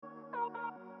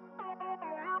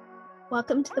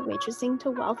Welcome to the Waitressing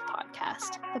to Wealth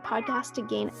podcast, the podcast to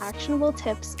gain actionable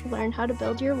tips, learn how to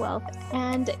build your wealth,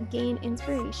 and gain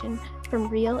inspiration from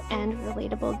real and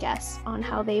relatable guests on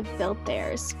how they've built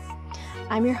theirs.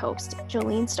 I'm your host,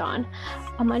 Jolene Stawn,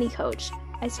 a money coach.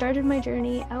 I started my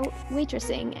journey out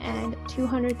waitressing and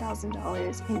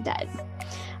 $200,000 in debt.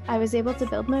 I was able to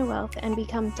build my wealth and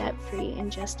become debt-free in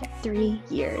just 3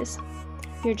 years.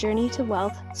 Your journey to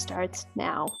wealth starts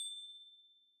now.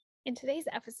 In today's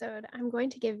episode, I'm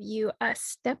going to give you a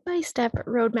step-by-step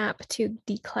roadmap to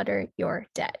declutter your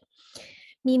debt,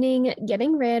 meaning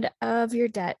getting rid of your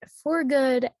debt for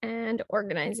good and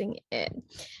organizing it.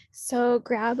 So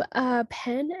grab a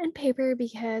pen and paper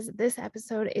because this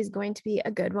episode is going to be a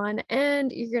good one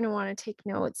and you're going to want to take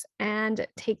notes and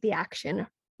take the action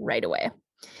right away.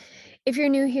 If you're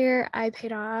new here, I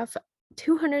paid off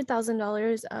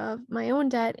 $200,000 of my own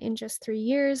debt in just 3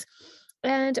 years.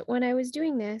 And when I was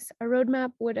doing this, a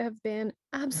roadmap would have been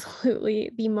absolutely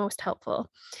the most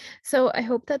helpful. So I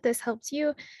hope that this helps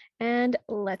you, and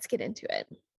let's get into it.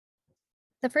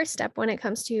 The first step when it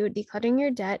comes to decluttering your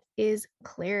debt is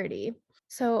clarity.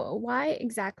 So why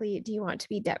exactly do you want to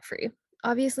be debt-free?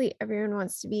 Obviously, everyone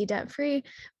wants to be debt-free,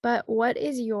 but what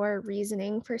is your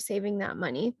reasoning for saving that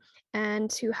money and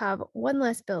to have one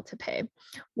less bill to pay?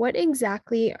 What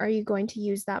exactly are you going to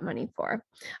use that money for?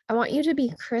 I want you to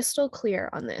be crystal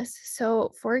clear on this.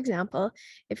 So, for example,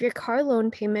 if your car loan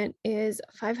payment is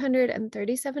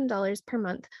 $537 per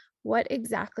month, what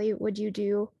exactly would you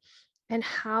do and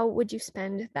how would you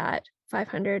spend that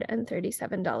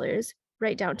 $537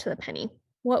 right down to the penny?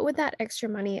 What would that extra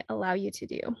money allow you to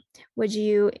do? Would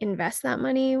you invest that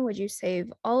money? Would you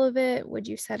save all of it? Would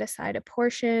you set aside a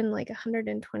portion, like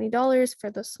 $120 for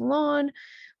the salon?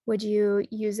 Would you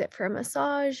use it for a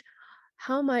massage?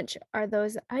 How much are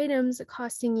those items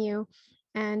costing you?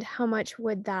 And how much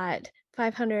would that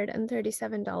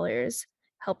 $537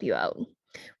 help you out?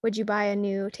 Would you buy a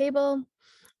new table?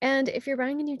 And if you're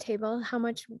buying a new table, how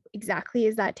much exactly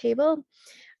is that table?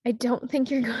 I don't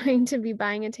think you're going to be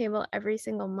buying a table every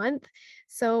single month.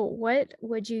 So, what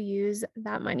would you use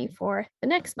that money for the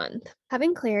next month?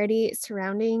 Having clarity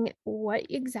surrounding what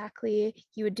exactly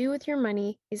you would do with your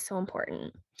money is so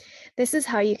important. This is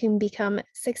how you can become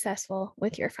successful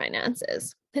with your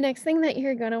finances. The next thing that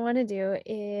you're going to want to do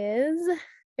is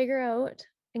figure out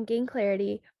and gain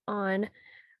clarity on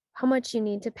how much you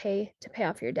need to pay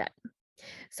off your debt.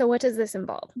 So what does this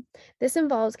involve? This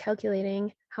involves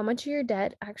calculating how much your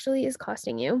debt actually is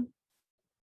costing you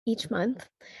each month,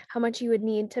 how much you would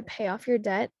need to pay off your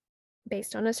debt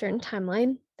based on a certain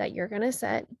timeline that you're going to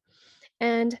set,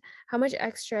 and how much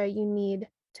extra you need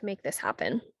to make this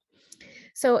happen.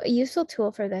 So a useful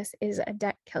tool for this is a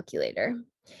debt calculator.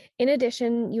 In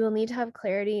addition, you will need to have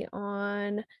clarity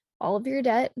on all of your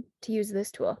debt to use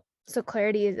this tool. So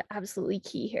clarity is absolutely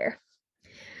key here.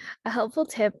 A helpful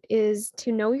tip is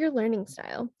to know your learning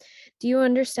style. Do you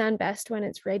understand best when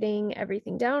it's writing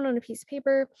everything down on a piece of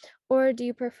paper, or do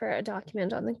you prefer a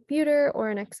document on the computer or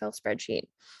an Excel spreadsheet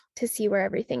to see where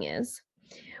everything is?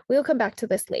 We'll come back to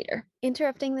this later.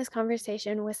 Interrupting this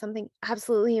conversation with something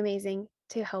absolutely amazing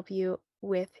to help you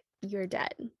with your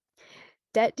debt.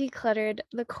 Debt Decluttered,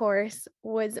 the course,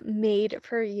 was made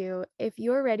for you if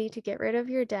you're ready to get rid of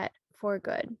your debt for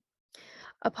good.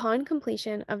 Upon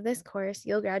completion of this course,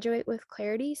 you'll graduate with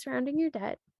clarity surrounding your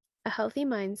debt, a healthy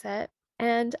mindset,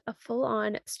 and a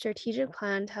full-on strategic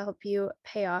plan to help you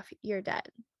pay off your debt.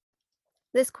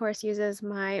 This course uses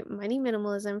my money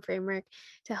minimalism framework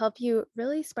to help you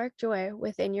really spark joy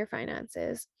within your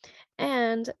finances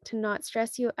and to not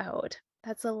stress you out.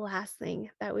 That's the last thing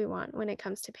that we want when it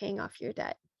comes to paying off your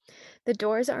debt. The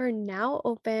doors are now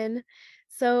open.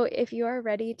 So if you are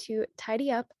ready to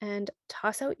tidy up and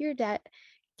toss out your debt,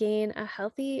 gain a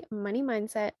healthy money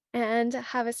mindset, and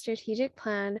have a strategic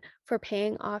plan for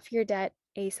paying off your debt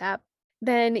ASAP,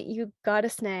 then you gotta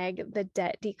snag the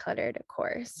Debt Decluttered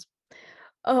course.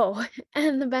 Oh,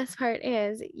 and the best part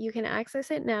is you can access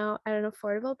it now at an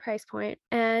affordable price point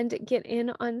and get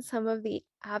in on some of the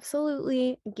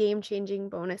absolutely game-changing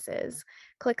bonuses.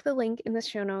 Click the link in the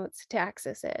show notes to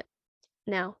access it.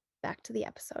 Now, back to the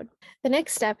episode. The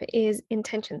next step is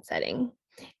intention setting.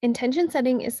 Intention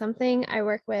setting is something I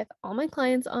work with all my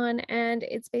clients on, and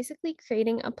it's basically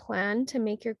creating a plan to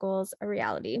make your goals a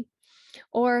reality.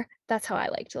 Or that's how I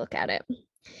like to look at it.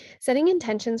 Setting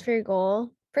intentions for your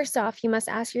goal, first off, you must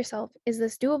ask yourself, is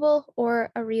this doable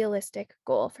or a realistic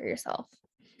goal for yourself?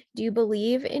 Do you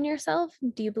believe in yourself?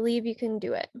 Do you believe you can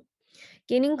do it?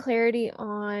 Gaining clarity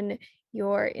on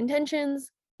your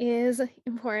intentions is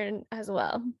important as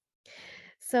well.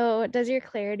 So, does your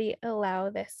clarity allow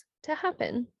this to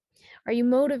happen? Are you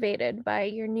motivated by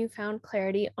your newfound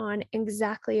clarity on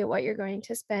exactly what you're going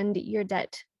to spend your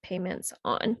debt payments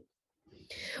on?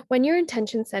 When you're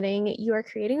intention setting, you are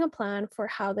creating a plan for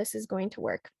how this is going to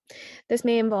work. This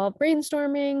may involve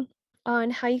brainstorming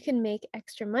on how you can make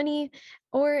extra money,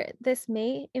 or this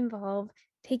may involve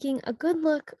taking a good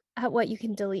look at what you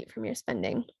can delete from your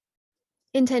spending.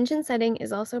 Intention setting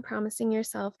is also promising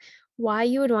yourself why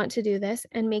you would want to do this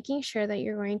and making sure that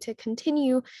you're going to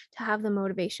continue to have the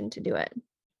motivation to do it.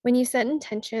 When you set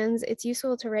intentions, it's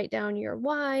useful to write down your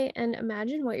why and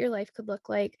imagine what your life could look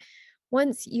like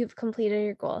once you've completed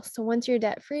your goal. So, once you're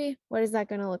debt free, what is that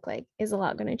going to look like? Is a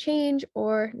lot going to change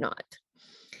or not?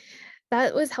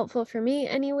 That was helpful for me,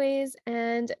 anyways,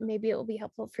 and maybe it will be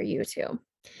helpful for you too.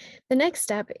 The next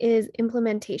step is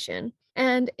implementation,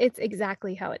 and it's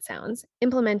exactly how it sounds,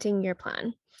 implementing your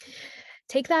plan.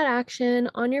 Take that action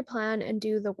on your plan and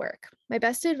do the work. My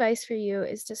best advice for you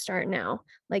is to start now,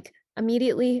 like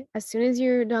immediately, as soon as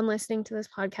you're done listening to this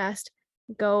podcast,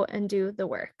 go and do the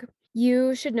work.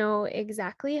 You should know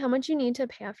exactly how much you need to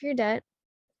pay off your debt,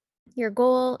 your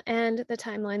goal, and the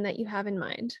timeline that you have in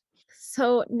mind.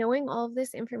 So, knowing all of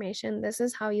this information, this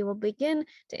is how you will begin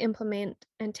to implement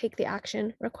and take the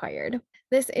action required.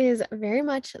 This is very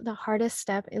much the hardest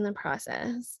step in the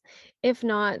process. If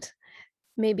not,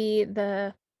 maybe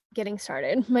the getting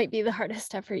started might be the hardest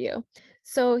step for you.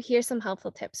 So, here's some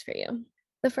helpful tips for you.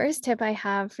 The first tip I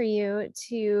have for you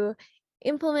to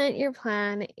implement your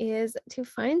plan is to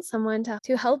find someone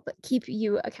to help keep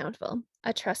you accountable,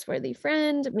 a trustworthy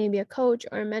friend, maybe a coach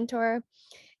or a mentor.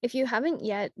 If you haven't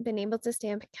yet been able to stay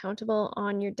accountable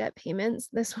on your debt payments,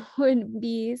 this would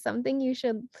be something you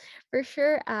should for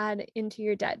sure add into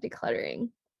your debt decluttering.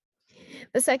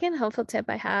 The second helpful tip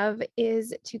I have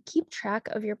is to keep track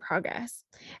of your progress.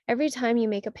 Every time you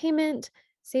make a payment,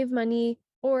 save money,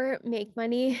 or make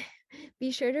money,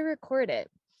 be sure to record it.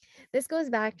 This goes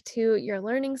back to your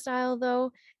learning style,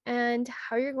 though, and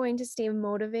how you're going to stay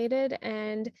motivated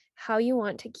and how you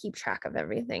want to keep track of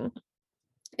everything.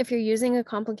 If you're using a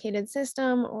complicated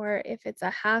system or if it's a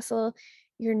hassle,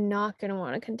 you're not going to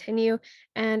want to continue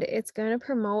and it's going to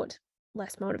promote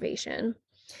less motivation.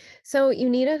 So, you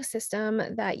need a system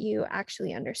that you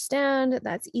actually understand,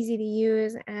 that's easy to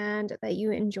use, and that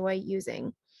you enjoy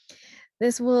using.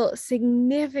 This will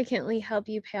significantly help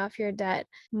you pay off your debt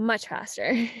much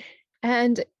faster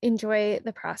and enjoy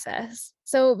the process.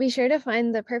 So be sure to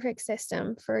find the perfect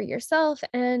system for yourself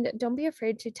and don't be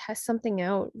afraid to test something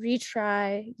out,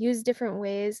 retry, use different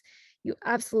ways. You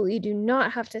absolutely do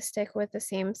not have to stick with the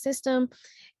same system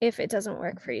if it doesn't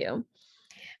work for you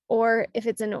or if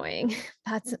it's annoying.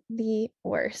 That's the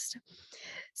worst.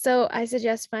 So I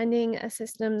suggest finding a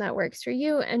system that works for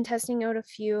you and testing out a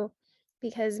few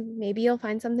because maybe you'll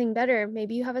find something better.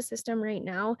 Maybe you have a system right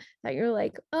now that you're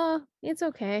like, oh, it's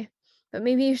okay, but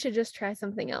maybe you should just try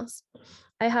something else.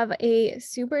 I have a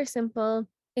super simple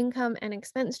income and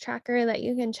expense tracker that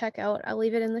you can check out. I'll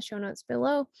leave it in the show notes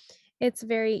below. It's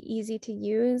very easy to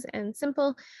use and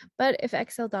simple, but if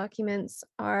Excel documents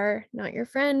are not your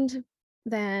friend,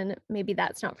 then maybe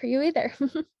that's not for you either.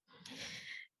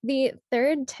 The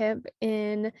third tip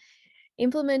in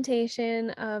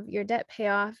implementation of your debt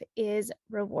payoff is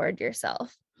reward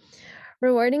yourself.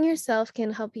 Rewarding yourself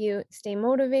can help you stay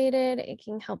motivated, it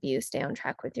can help you stay on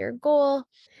track with your goal.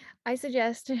 I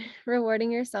suggest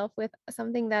rewarding yourself with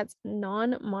something that's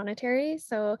non monetary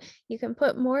so you can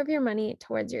put more of your money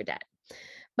towards your debt.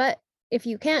 But if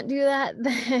you can't do that,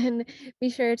 then be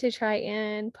sure to try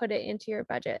and put it into your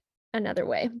budget another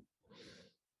way.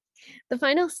 The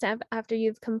final step after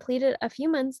you've completed a few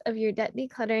months of your debt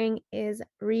decluttering is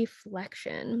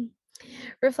reflection.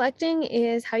 Reflecting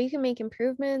is how you can make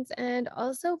improvements and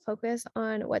also focus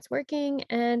on what's working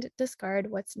and discard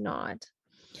what's not.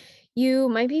 You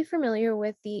might be familiar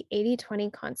with the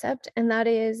 80/20 concept, and that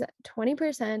is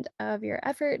 20% of your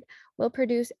effort will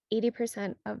produce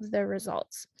 80% of the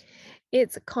results.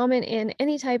 It's common in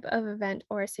any type of event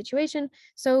or situation,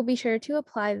 so be sure to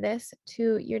apply this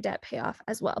to your debt payoff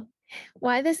as well.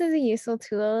 Why this is a useful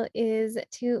tool is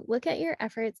to look at your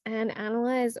efforts and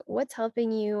analyze what's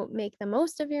helping you make the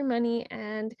most of your money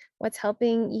and what's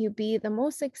helping you be the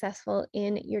most successful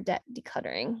in your debt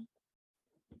decluttering.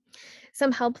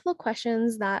 Some helpful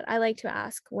questions that I like to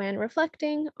ask when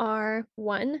reflecting are: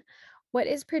 one, what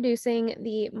is producing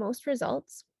the most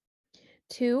results?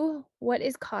 Two, what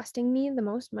is costing me the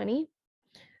most money?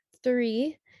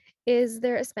 Three, is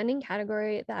there a spending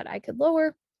category that I could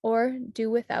lower or do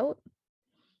without?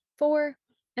 Four,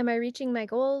 am I reaching my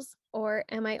goals or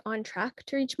am I on track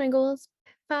to reach my goals?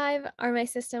 Five, are my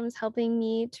systems helping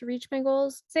me to reach my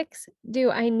goals? Six,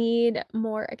 do I need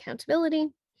more accountability?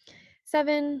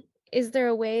 7, is there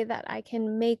a way that I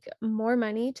can make more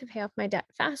money to pay off my debt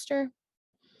faster?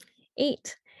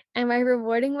 8, am I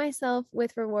rewarding myself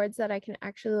with rewards that I can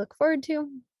actually look forward to?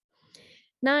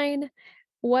 9,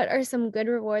 what are some good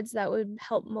rewards that would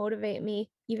help motivate me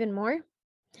even more?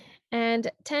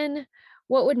 And 10,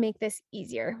 what would make this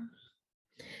easier?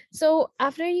 So,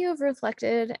 after you have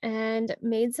reflected and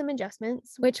made some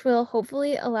adjustments, which will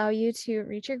hopefully allow you to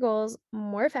reach your goals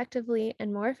more effectively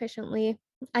and more efficiently,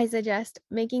 I suggest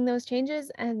making those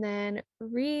changes and then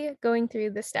going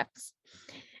through the steps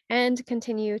and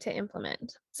continue to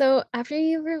implement. So, after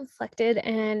you've reflected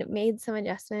and made some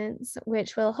adjustments,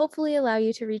 which will hopefully allow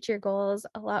you to reach your goals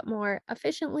a lot more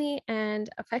efficiently and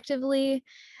effectively,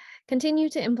 continue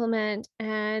to implement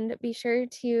and be sure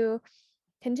to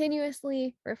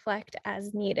continuously reflect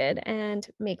as needed and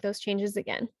make those changes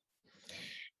again.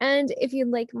 And if you'd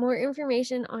like more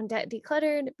information on Debt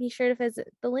Decluttered, be sure to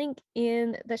visit the link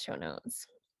in the show notes.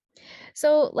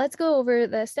 So let's go over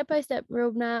the step-by-step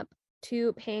roadmap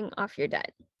to paying off your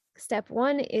debt. Step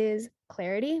 1 is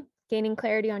clarity, gaining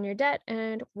clarity on your debt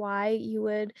and why you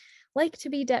would like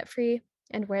to be debt-free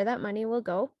and where that money will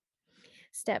go.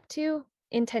 Step 2,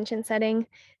 intention setting,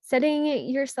 setting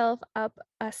yourself up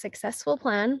a successful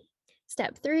plan.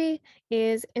 Step 3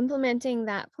 is implementing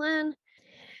that plan.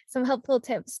 Some helpful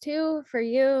tips too for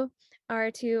you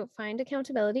are to find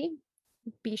accountability,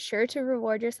 be sure to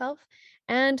reward yourself,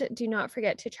 and do not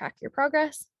forget to track your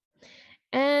progress.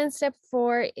 And step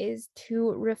 4 is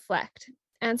to reflect.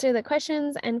 Answer the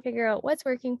questions and figure out what's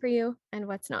working for you and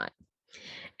what's not.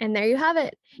 And there you have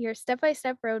it, your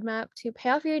step-by-step roadmap to pay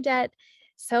off your debt.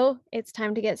 So it's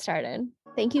time to get started.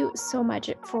 Thank you so much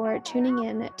for tuning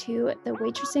in to the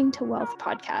Waitressing to Wealth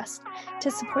podcast. To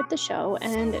support the show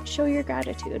and show your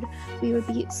gratitude, we would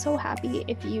be so happy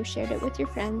if you shared it with your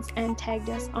friends and tagged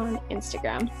us on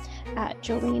Instagram at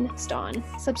Jolene Stawn.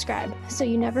 Subscribe so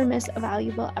you never miss a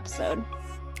valuable episode.